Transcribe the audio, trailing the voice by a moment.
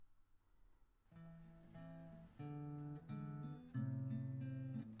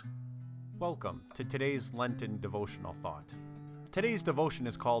Welcome to today's Lenten devotional thought. Today's devotion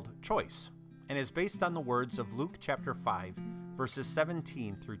is called Choice and is based on the words of Luke chapter 5, verses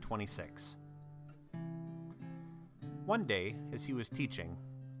 17 through 26. One day, as he was teaching,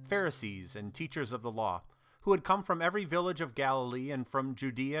 Pharisees and teachers of the law, who had come from every village of Galilee and from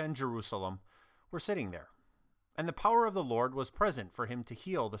Judea and Jerusalem, were sitting there, and the power of the Lord was present for him to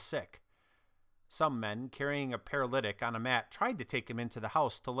heal the sick. Some men, carrying a paralytic on a mat, tried to take him into the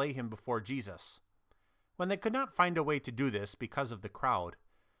house to lay him before Jesus. When they could not find a way to do this because of the crowd,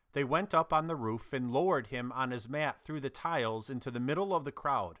 they went up on the roof and lowered him on his mat through the tiles into the middle of the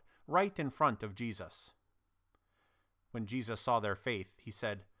crowd, right in front of Jesus. When Jesus saw their faith, he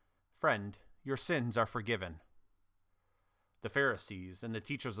said, "Friend, your sins are forgiven." The Pharisees and the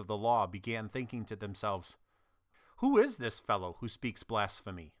teachers of the law began thinking to themselves, "Who is this fellow who speaks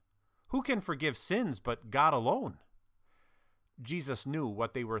blasphemy? Who can forgive sins but God alone?" Jesus knew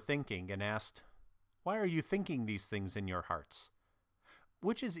what they were thinking and asked, "Why are you thinking these things in your hearts?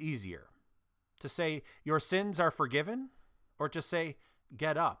 Which is easier, to say, 'Your sins are forgiven,' or to say,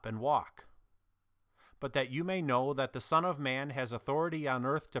 'Get up and walk'? But that you may know that the Son of Man has authority on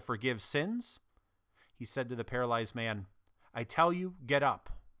earth to forgive sins," he said to the paralyzed man, "I tell you, get up,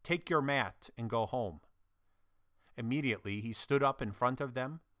 take your mat, and go home." Immediately he stood up in front of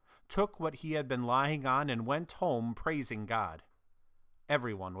them, took what he had been lying on, and went home praising God.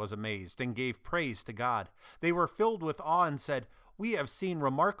 Everyone was amazed and gave praise to God. They were filled with awe and said, "We have seen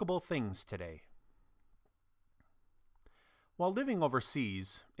remarkable things today." While living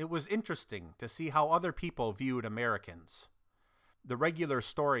overseas, it was interesting to see how other people viewed Americans. The regular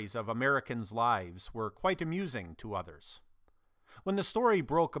stories of Americans' lives were quite amusing to others. When the story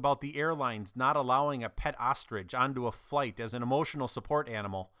broke about the airlines not allowing a pet ostrich onto a flight as an emotional support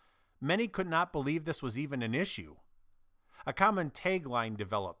animal, many could not believe this was even an issue. A common tagline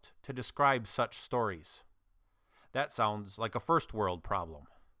developed to describe such stories. "That sounds like a first world problem."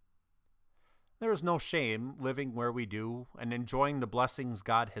 There is no shame living where we do and enjoying the blessings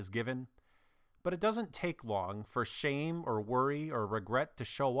God has given, but it doesn't take long for shame or worry or regret to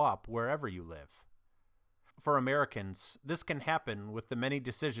show up wherever you live. For Americans, this can happen with the many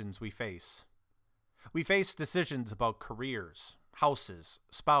decisions we face. We face decisions about careers, houses,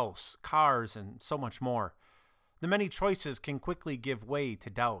 spouse, cars, and so much more. The many choices can quickly give way to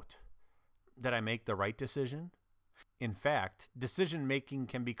doubt. Did I make the right decision? In fact, decision-making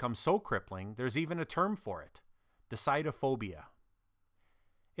can become so crippling, there's even a term for it: decidophobia.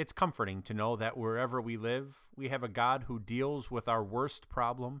 It's comforting to know that wherever we live, we have a God who deals with our worst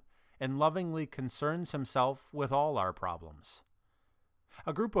problem and lovingly concerns himself with all our problems.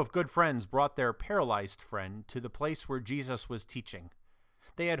 A group of good friends brought their paralyzed friend to the place where Jesus was teaching.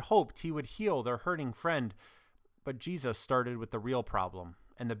 They had hoped he would heal their hurting friend, but Jesus started with the real problem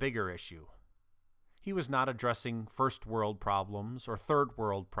and the bigger issue. He was not addressing first world problems or third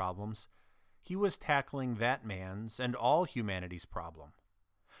world problems. He was tackling that man's and all humanity's problem.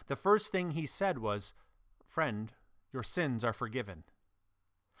 The first thing he said was, "Friend, your sins are forgiven."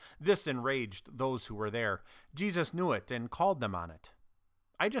 This enraged those who were there. Jesus knew it and called them on it.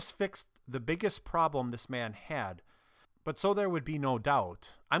 "I just fixed the biggest problem this man had, but so there would be no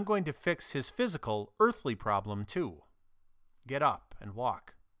doubt, I'm going to fix his physical, earthly problem too. Get up and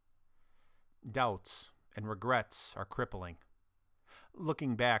walk." Doubts and regrets are crippling.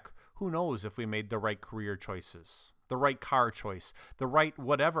 Looking back, who knows if we made the right career choices, the right car choice, the right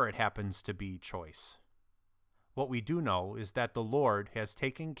whatever it happens to be choice. What we do know is that the Lord has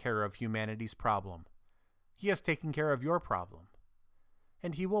taken care of humanity's problem. He has taken care of your problem.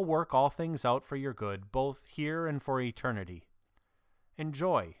 And he will work all things out for your good, both here and for eternity.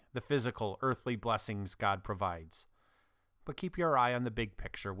 Enjoy the physical, earthly blessings God provides, but keep your eye on the big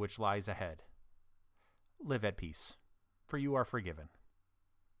picture which lies ahead. Live at peace, for you are forgiven.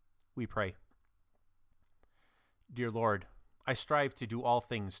 We pray. Dear Lord, I strive to do all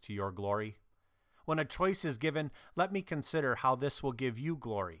things to your glory. When a choice is given, let me consider how this will give you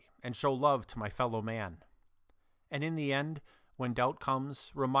glory and show love to my fellow man. And in the end, when doubt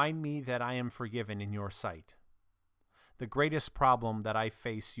comes, remind me that I am forgiven in your sight. The greatest problem that I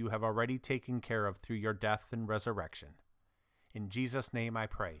face you have already taken care of through your death and resurrection. In Jesus' name I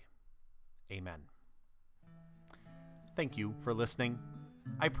pray. Amen. Thank you for listening.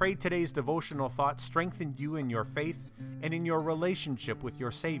 I pray today's devotional thought strengthened you in your faith and in your relationship with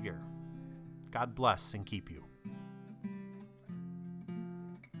your Savior. God bless and keep you.